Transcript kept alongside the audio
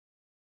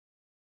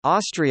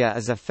Austria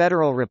is a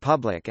federal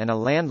republic and a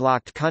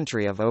landlocked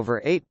country of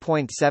over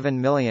 8.7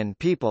 million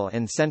people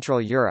in Central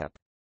Europe.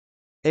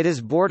 It is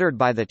bordered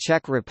by the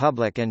Czech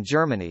Republic and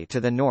Germany to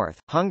the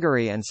north,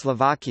 Hungary and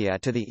Slovakia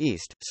to the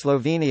east,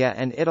 Slovenia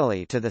and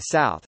Italy to the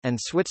south, and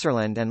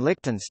Switzerland and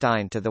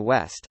Liechtenstein to the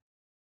west.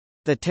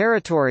 The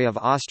territory of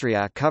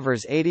Austria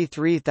covers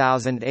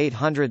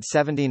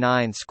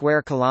 83,879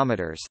 square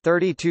kilometers,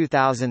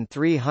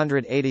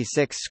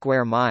 32,386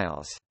 square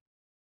miles.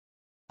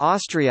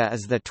 Austria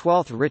is the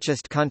 12th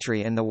richest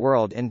country in the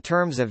world in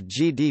terms of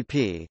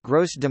GDP,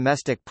 gross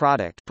domestic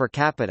product per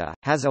capita,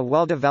 has a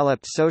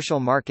well-developed social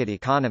market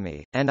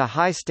economy, and a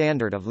high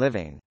standard of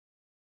living.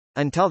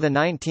 Until the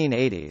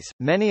 1980s,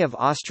 many of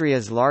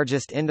Austria's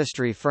largest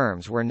industry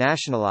firms were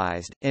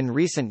nationalized. In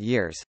recent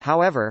years,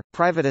 however,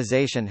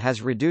 privatization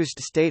has reduced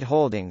state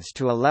holdings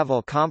to a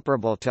level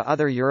comparable to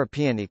other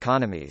European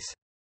economies.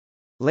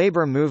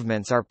 Labor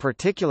movements are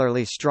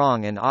particularly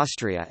strong in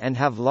Austria and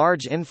have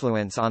large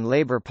influence on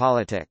labor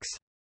politics.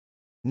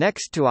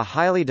 Next to a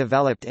highly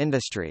developed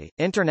industry,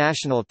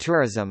 international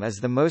tourism is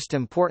the most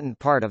important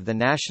part of the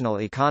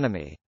national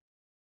economy.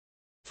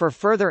 For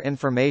further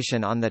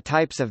information on the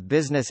types of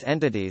business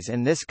entities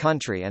in this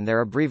country and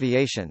their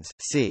abbreviations,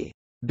 see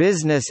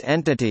Business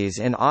entities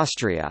in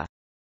Austria.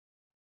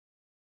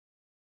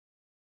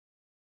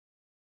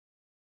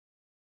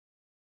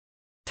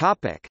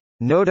 Topic: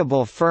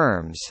 Notable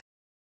firms.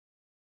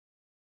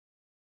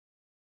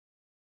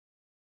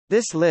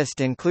 This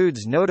list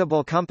includes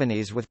notable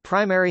companies with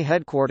primary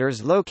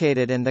headquarters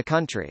located in the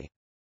country.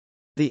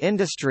 The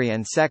industry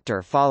and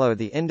sector follow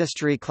the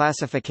industry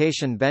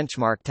classification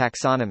benchmark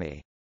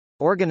taxonomy.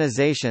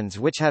 Organizations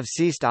which have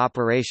ceased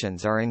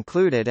operations are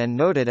included and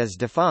noted as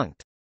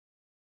defunct.